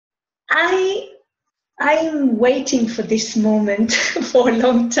I'm waiting for this moment for a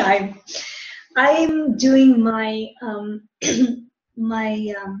long time. I'm doing my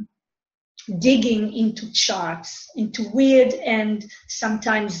my digging into charts, into weird and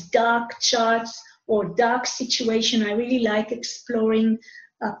sometimes dark charts or dark situation. I really like exploring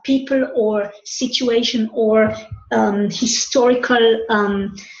people or situation or historical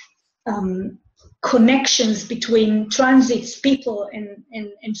connections between transits, people,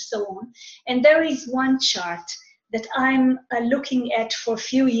 and so on. And there is one chart that I'm looking at for a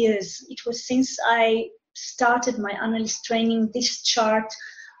few years. It was since I started my analyst training, this chart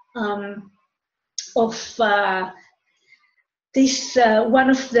of this one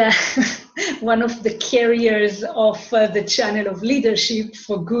of the one of the carriers of the channel of leadership,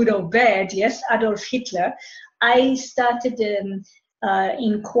 for good or bad, yes, Adolf Hitler. I started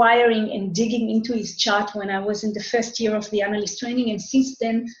inquiring and digging into his chart when I was in the first year of the analyst training, and since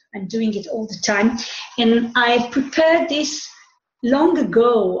then I'm doing it all the time. And I prepared this long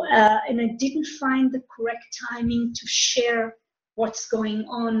ago, and I didn't find the correct timing to share what's going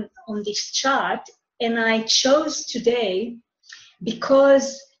on this chart. And I chose today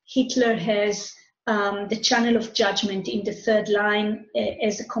because Hitler has the channel of judgment in the third line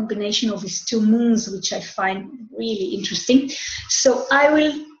as a combination of his two moons, which I find really interesting. So I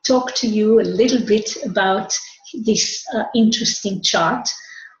will talk to you a little bit about this interesting chart.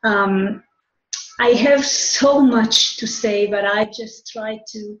 I have so much to say, but I just try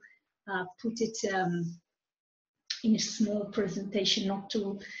to put it in a small presentation, not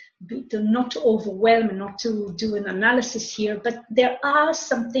to overwhelm and not to do an analysis here. But there are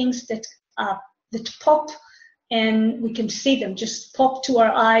some things that pop, and we can see them just pop to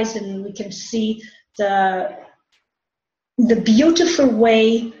our eyes, and we can see the beautiful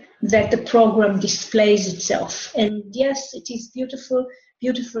way that the program displays itself. And yes, it is beautiful.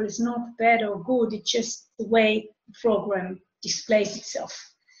 Beautiful is not bad or good. It's just the way the program displays itself.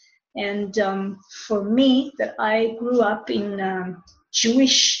 And for me, that I grew up in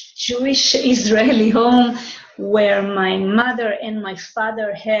Jewish Israeli home, where my mother and my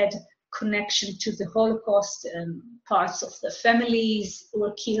father had connection to the Holocaust, and parts of the families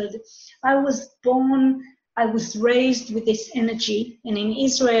were killed. I was born, I was raised with this energy, and in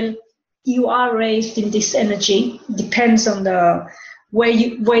Israel, you are raised in this energy. Depends on the where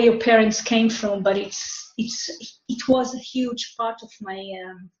your parents came from, but it was a huge part of my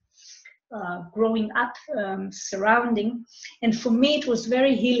growing up surrounding. And for me, it was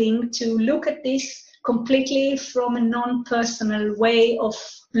very healing to look at this completely from a non-personal way of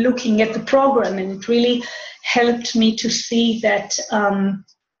looking at the program. And it really helped me to see that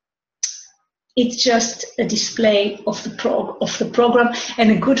it's just a display of the program.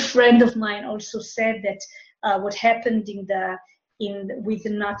 And a good friend of mine also said that what happened with the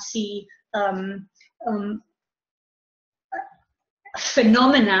Nazi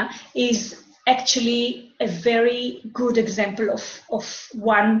phenomena is actually a very good example of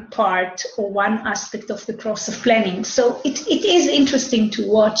one part or one aspect of the cross of planning. So it is interesting to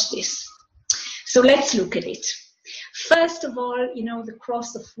watch this. So let's look at it. First of all, the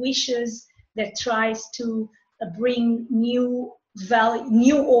cross of wishes that tries to bring new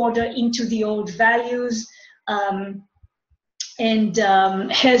order into the old values, and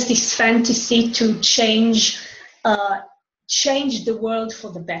has this fantasy to change the world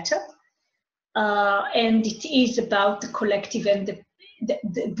for the better. And it is about the collective and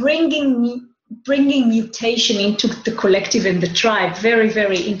the bringing mutation into the collective and the tribe. Very,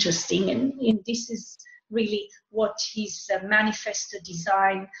 very interesting. And this is really what his manifesto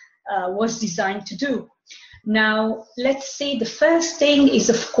design was designed to do. Now, let's see. The first thing is,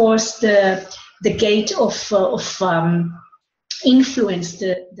 of course, the gate of influence,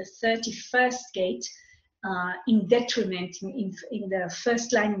 the 31st gate. In detriment, in the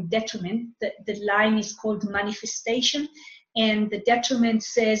first line, in detriment, the line is called manifestation, and the detriment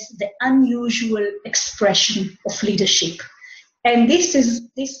says the unusual expression of leadership. And this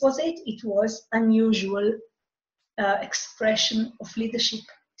was it. It was unusual expression of leadership.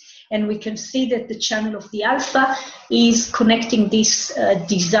 And we can see that the channel of the Alpha is connecting this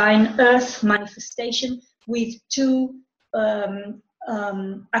design Earth manifestation with two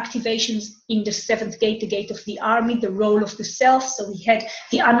activations in the 7th gate, the gate of the army, the role of the self. So we had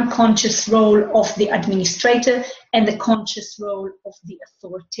the unconscious role of the administrator and the conscious role of the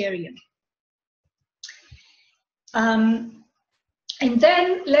authoritarian. And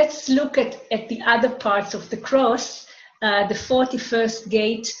then let's look at the other parts of the cross, the 41st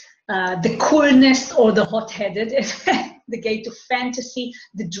gate, the coolness or the hot-headed, the gate of fantasy,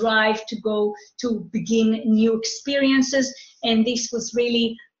 the drive to begin new experiences. And this was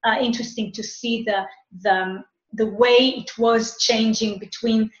really interesting to see the way it was changing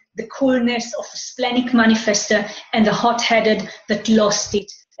between the coolness of a splenic manifester and the hot-headed that lost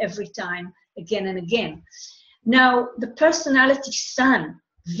it every time, again and again. Now, the personality sun,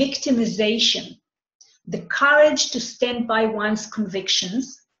 victimization, the courage to stand by one's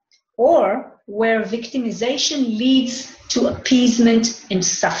convictions, or where victimization leads to appeasement and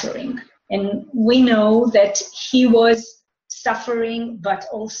suffering. And we know that he was suffering, but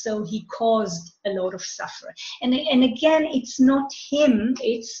also he caused a lot of suffering. And again, it's not him,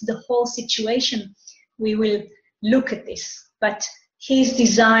 it's the whole situation. We will look at this. But his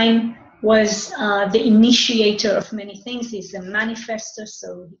design was the initiator of many things. He's a manifester,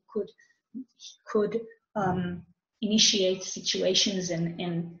 so he could initiate situations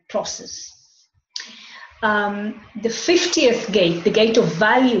and process. The 50th gate, the gate of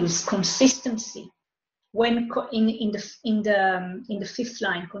values, consistency. When in the fifth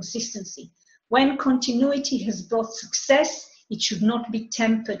line, consistency. When continuity has brought success, it should not be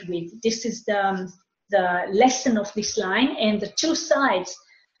tempered with. This is the lesson of this line, and the two sides.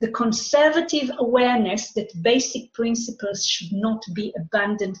 The conservative awareness that basic principles should not be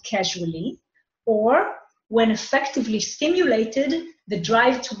abandoned casually, or when effectively stimulated, the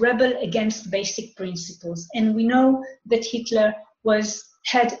drive to rebel against basic principles. And we know that Hitler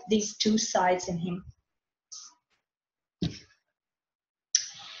had these two sides in him.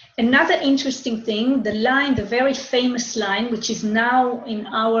 Another interesting thing, the line, the very famous line, which is now in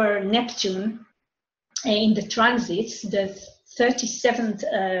our Neptune, in the transits, the 37th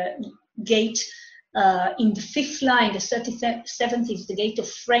gate, in the fifth line, the 37th is the gate of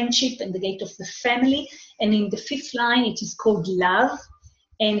friendship and the gate of the family. And in the fifth line, it is called love.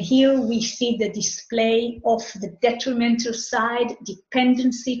 And here we see the display of the detrimental side,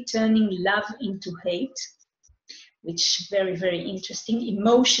 dependency turning love into hate, which is very, very interesting.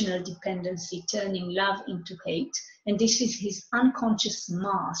 Emotional dependency turning love into hate. And this is his unconscious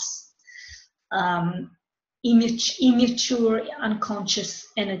mass, immature, unconscious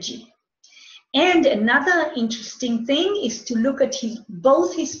energy. And another interesting thing is to look at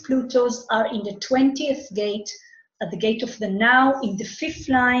both his Plutos are in the 20th gate, at the gate of the now, in the fifth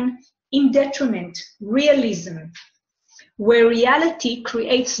line, in detriment, realism, where reality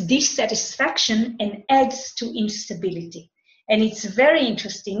creates dissatisfaction and adds to instability. And it's very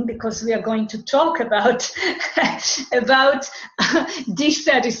interesting because we are going to talk about, about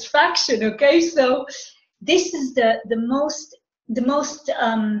dissatisfaction, okay? So this is the most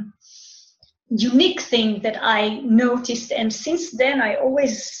unique thing that I noticed, and since then I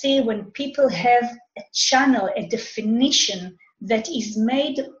always see when people have a channel, a definition that is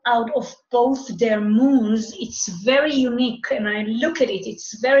made out of both their moons, it's very unique, and I look at it,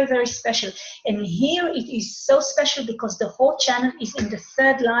 it's very, very special. And here it is so special because the whole channel is in the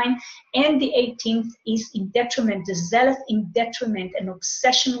third line, and the 18th is in detriment, the zealot in detriment, an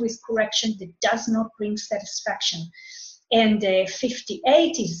obsession with correction that does not bring satisfaction. And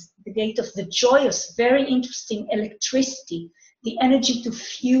 58 is the gate of the joyous, very interesting electricity, the energy to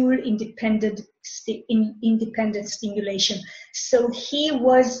fuel independent stimulation. So he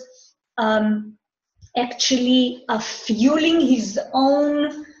was actually fueling his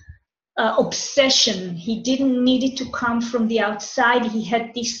own obsession. He didn't need it to come from the outside. He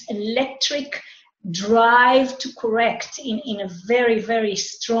had this electric drive to correct in a very, very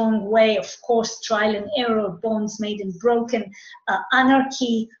strong way. Of course, trial and error, bonds made and broken,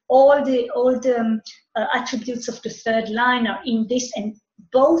 anarchy, all the attributes of the third line are in this, and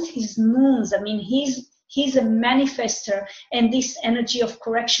both his moons, I mean, he's a manifester, and this energy of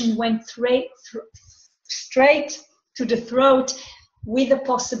correction went straight to the throat with the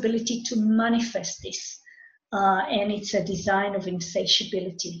possibility to manifest this. And it's a design of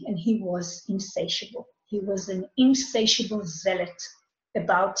insatiability, and he was insatiable. He was an insatiable zealot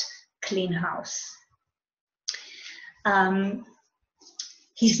about clean house.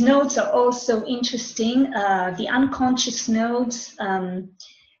 His nodes are also interesting. The unconscious nodes, the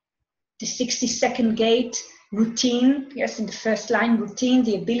 62nd gate, routine, yes, in the first line, routine,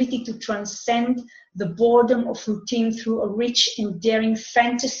 the ability to transcend the boredom of routine through a rich and daring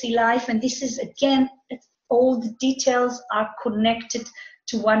fantasy life. And this is, again, all the details are connected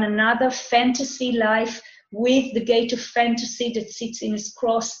to one another. Fantasy life with the gate of fantasy that sits in his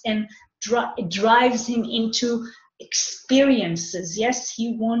cross and drives him into experiences. Yes,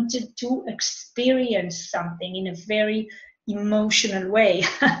 he wanted to experience something in a very emotional way.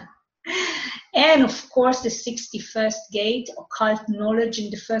 And of course, the 61st gate, occult knowledge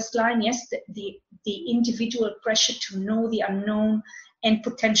in the first line. Yes, the individual pressure to know the unknown and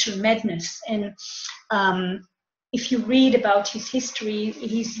potential madness. And if you read about his history,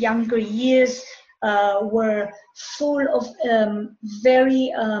 his younger years were full of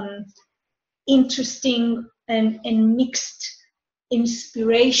very interesting and mixed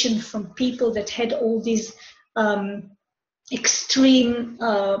inspiration from people that had all these extreme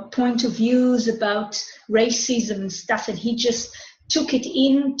point of views about racism and stuff, and he just took it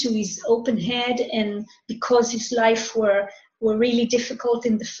into his open head. And because his life were really difficult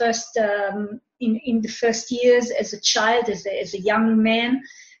in the first in the first years as a child, as a young man,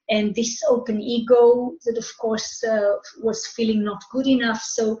 and this open ego that of course was feeling not good enough,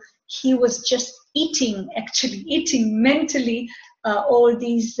 so he was just eating mentally all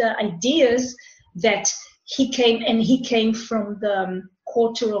these ideas that he came from the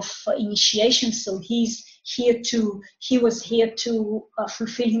quarter of initiation, so he was here to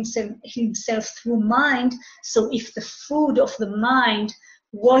fulfill himself through mind. So if the food of the mind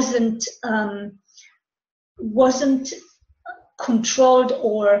wasn't controlled,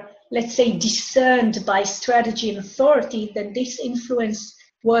 or let's say discerned by strategy and authority, then this influence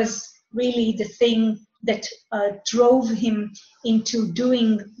was really the thing that drove him into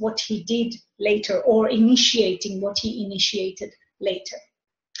doing what he did later, or initiating what he initiated later.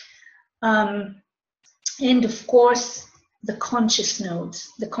 And of course, the conscious nodes,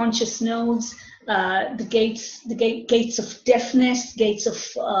 the gates of deafness, gates of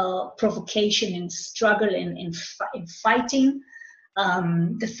provocation and struggle and fighting.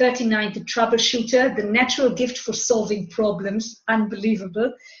 The 39th, the troubleshooter, the natural gift for solving problems,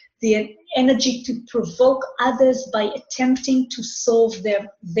 unbelievable. The energy to provoke others by attempting to solve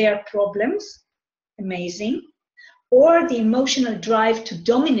their problems, amazing. Or the emotional drive to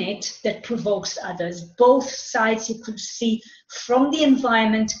dominate that provokes others. Both sides you could see from the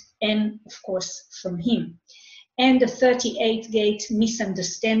environment and, of course, from him. And the 38th gate,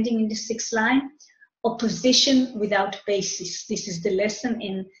 misunderstanding in the 6th line, opposition without basis. This is the lesson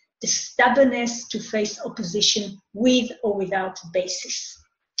in the stubbornness to face opposition with or without basis.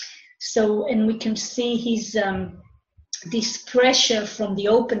 So, and we can see his this pressure from the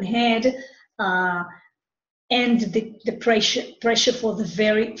open head and the pressure from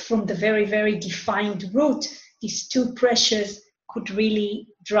the very defined root. These two pressures could really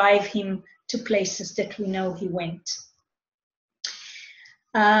drive him to places that we know he went.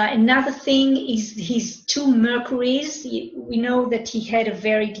 Another thing is his two Mercuries. We know that he had a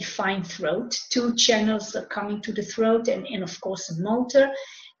very defined throat. Two channels are coming to the throat, and of course a motor.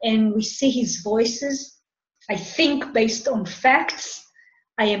 And we see his voices. I think based on facts.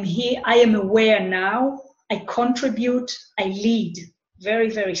 I am here. I am aware now. I contribute. I lead. Very,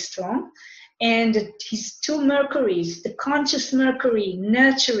 very strong. And his two Mercuries, the conscious Mercury,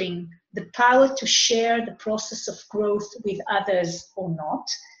 nurturing, the power to share the process of growth with others or not.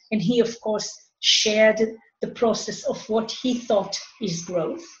 And he, of course, shared the process of what he thought is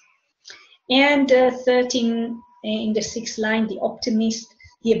growth. And 13 in the 6th line, the optimist,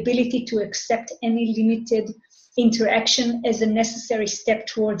 the ability to accept any limited interaction as a necessary step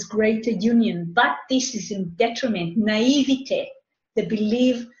towards greater union. But this is in detriment, naivete, the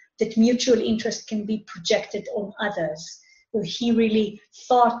belief that mutual interest can be projected on others. So he really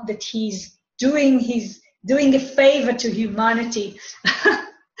thought that he's doing a favor to humanity.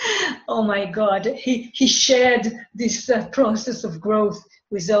 Oh my God, he shared this process of growth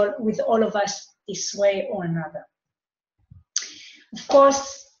with all of us this way or another. Of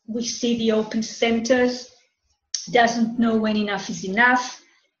course, we see the open centers, doesn't know when enough is enough,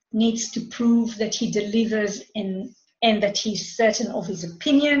 needs to prove that he delivers and that he's certain of his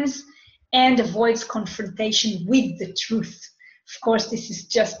opinions, and avoids confrontation with the truth. Of course, this is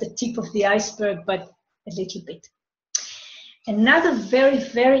just the tip of the iceberg, but a little bit. Another very,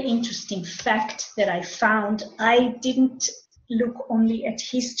 very interesting fact that I found, I didn't look only at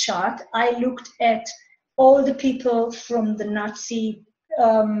his chart, I looked at all the people from the Nazi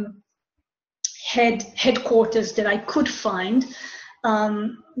headquarters that I could find.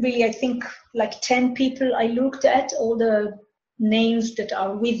 Really, I think like 10 people I looked at, all the names that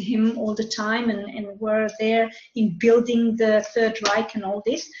are with him all the time and were there in building the Third Reich and all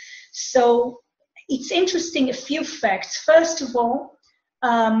this. So it's interesting, a few facts. First of all,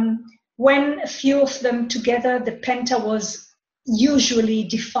 when a few of them together, the Penta was usually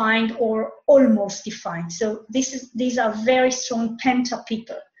defined or almost defined. So these are very strong Penta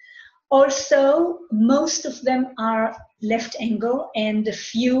people. Also, most of them are left angle and a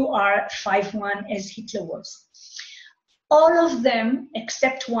few are 5-1 as Hitler was. All of them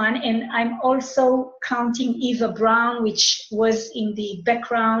except one, and I'm also counting Eva Braun, which was in the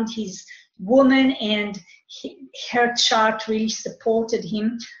background, his woman, and her chart really supported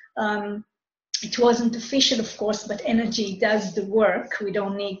him. It wasn't official, of course, but energy does the work. We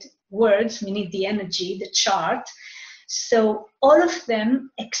don't need words, we need the energy, the chart. So all of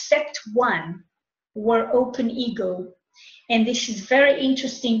them, except one, were open ego. And this is very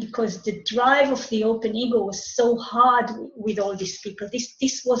interesting because the drive of the open ego was so hard with all these people.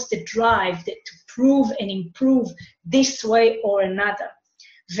 This was the drive to prove and improve this way or another.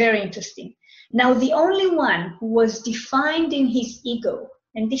 Very interesting. Now, the only one who was defined in his ego,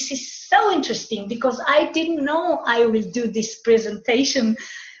 and this is so interesting because I didn't know I will do this presentation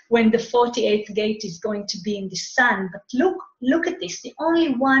when the 48th gate is going to be in the sun. But look at this. The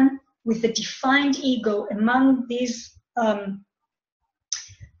only one with a defined ego among these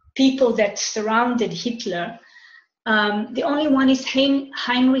people that surrounded Hitler, the only one is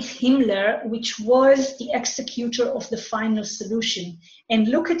Heinrich Himmler, which was the executor of the final solution. And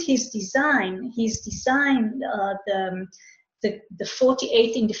look at his design. He's designed the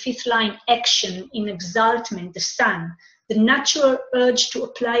 48 in the fifth line, action in exaltment, the sun, the natural urge to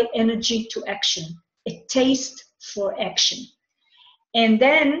apply energy to action, a taste for action. And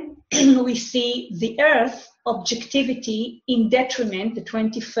then we see the earth, objectivity in detriment, the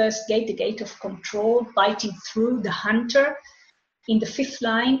 21st gate, the gate of control, biting through the hunter in the fifth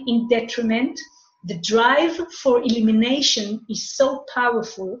line, in detriment. The drive for elimination is so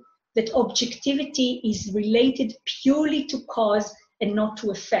powerful that objectivity is related purely to cause and not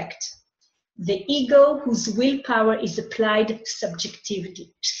to effect. The ego, whose willpower is applied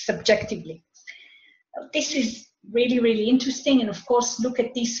subjectively. This is really, really interesting. And of course, look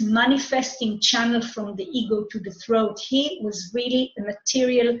at this manifesting channel from the ego to the throat. He was really a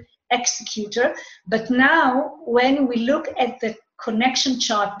material executor. But now, when we look at the connection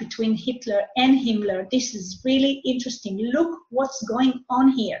chart between Hitler and Himmler, this is really interesting. Look what's going on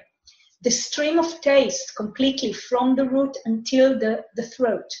here. The stream of taste completely from the root until the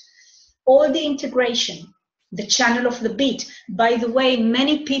throat. All the integration, the channel of the beat. By the way,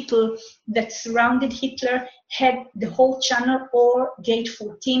 many people that surrounded Hitler had the whole channel or gate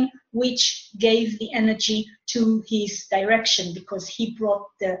 14, which gave the energy to his direction because he brought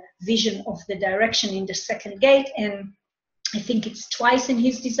the vision of the direction in the second gate. And I think it's twice in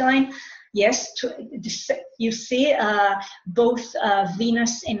his design. Yes, you see both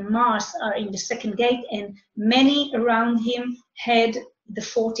Venus and Mars are in the second gate, and many around him had the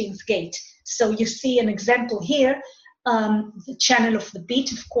 14th gate. So you see an example here, the channel of the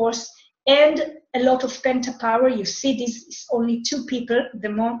beat, of course, and a lot of pentapower. You see this is only two people.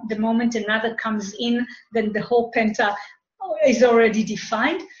 The moment another comes in, then the whole penta is already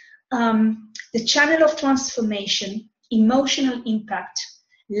defined. The channel of transformation, emotional impact,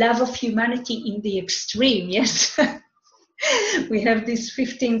 love of humanity in the extreme, yes. We have this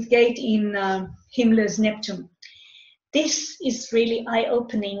 15th gate in Himmler's Neptune. This is really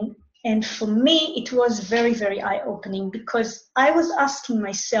eye-opening, and for me it was very, very eye-opening because I was asking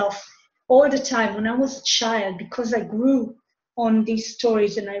myself all the time when I was a child, because I grew on these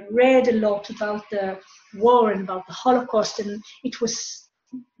stories and I read a lot about the war and about the Holocaust, and it was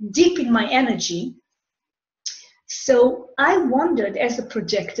deep in my energy. So I wondered, as a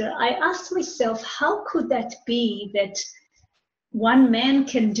projector, I asked myself, how could that be that one man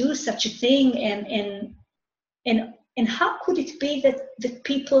can do such a thing, and how could it be that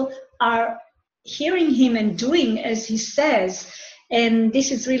people are hearing him and doing as he says? And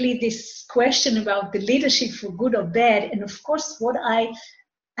this is really this question about the leadership for good or bad. And of course, what I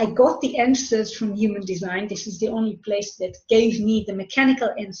got the answers from human design. This is the only place that gave me the mechanical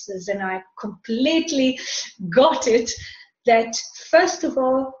answers, and I completely got it, that first of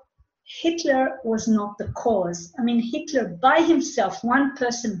all, Hitler was not the cause. I mean, Hitler by himself, one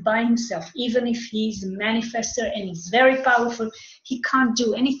person by himself, even if he's a manifestor and he's very powerful, he can't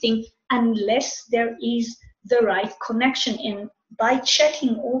do anything unless there is the right connection. And by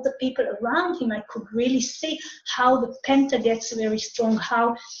checking all the people around him, I could really see how the penta gets very strong,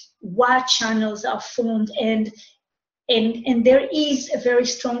 how what channels are formed, and there is a very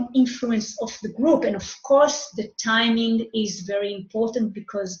strong influence of the group. And of course, the timing is very important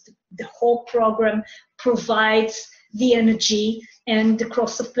because the whole program provides the energy, and the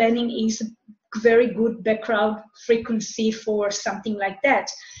cross of planning is a very good background frequency for something like that.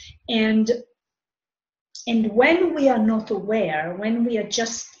 And when we are not aware, when we are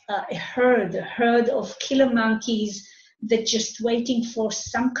just a herd of killer monkeys that just waiting for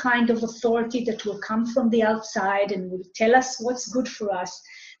some kind of authority that will come from the outside and will tell us what's good for us,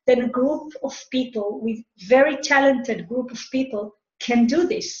 then a group of people, with very talented group of people, can do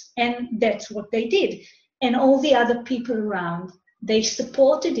this. And that's what they did. And all the other people around, they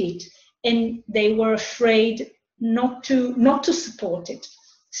supported it, and they were afraid not to support it.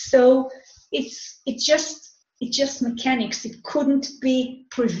 So it's just mechanics. It couldn't be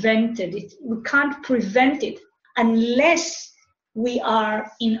prevented. We can't prevent it unless we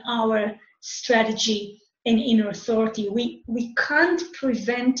are in our strategy and inner authority. We can't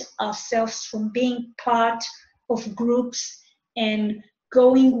prevent ourselves from being part of groups and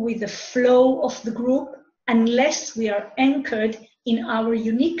going with the flow of the group unless we are anchored in our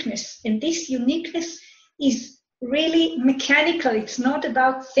uniqueness. And this uniqueness is really mechanical. It's not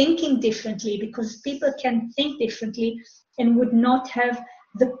about thinking differently, because people can think differently and would not have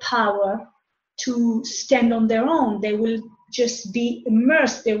the power to stand on their own. They will just be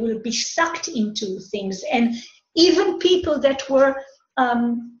immersed. They will be sucked into things. And even people that were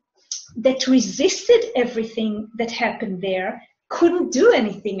that resisted everything that happened there couldn't do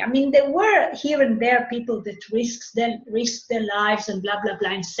anything. I mean, there were here and there people that risked their lives and blah blah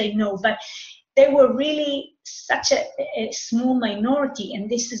blah and say no, but they were really such a small minority, and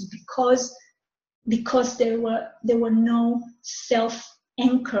this is because there were no self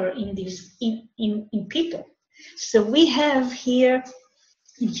anchor in these in people. So we have here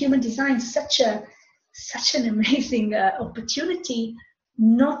in human design such an amazing opportunity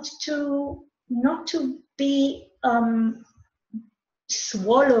not to be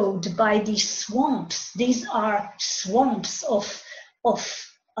swallowed by these swamps. These are swamps of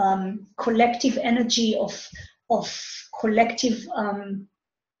collective energy, of collective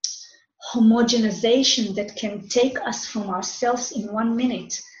homogenization that can take us from ourselves in 1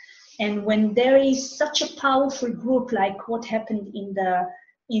 minute. And when there is such a powerful group like what happened in the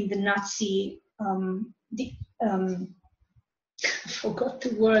Nazi, I forgot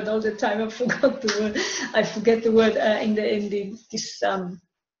the word all the time. I forget the word this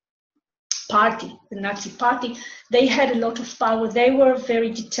party, the Nazi party. They had a lot of power. They were very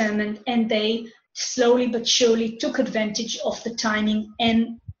determined, and they slowly but surely took advantage of the timing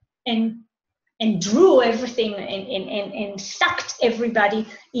and drew everything and sucked everybody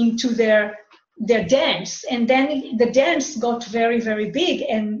into their dance. And then the dance got very, very big,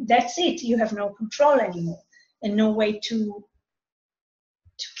 and that's it. You have no control anymore and no way to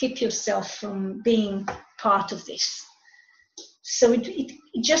keep yourself from being part of this. So it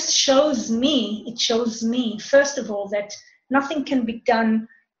just shows me, first of all, that nothing can be done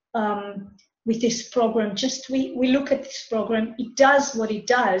with this program. Just we look at this program, it does what it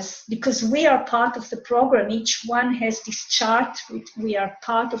does because we are part of the program. Each one has this chart. We are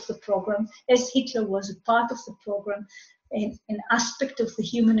part of the program, as Hitler was a part of the program, an aspect of the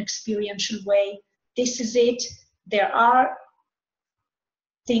human experiential way. This is it. There are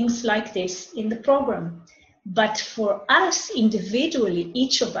things like this in the program. But for us individually,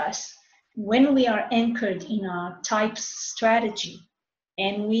 each of us, when we are anchored in our type's strategy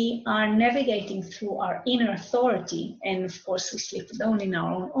and we are navigating through our inner authority, and of course we sleep alone in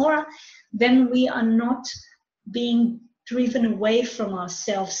our own aura, then we are not being driven away from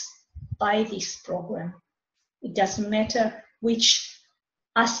ourselves by this program. It doesn't matter which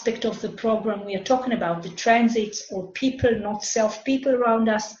aspect of the program we are talking about, the transits or people, not self-people around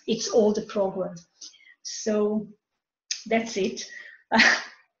us, it's all the program. So that's it.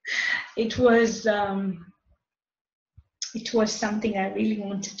 It was something I really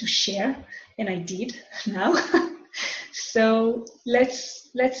wanted to share, and I did now. So let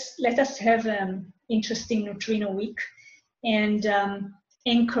us have an interesting neutrino week and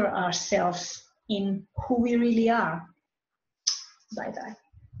anchor ourselves in who we really are. Bye bye.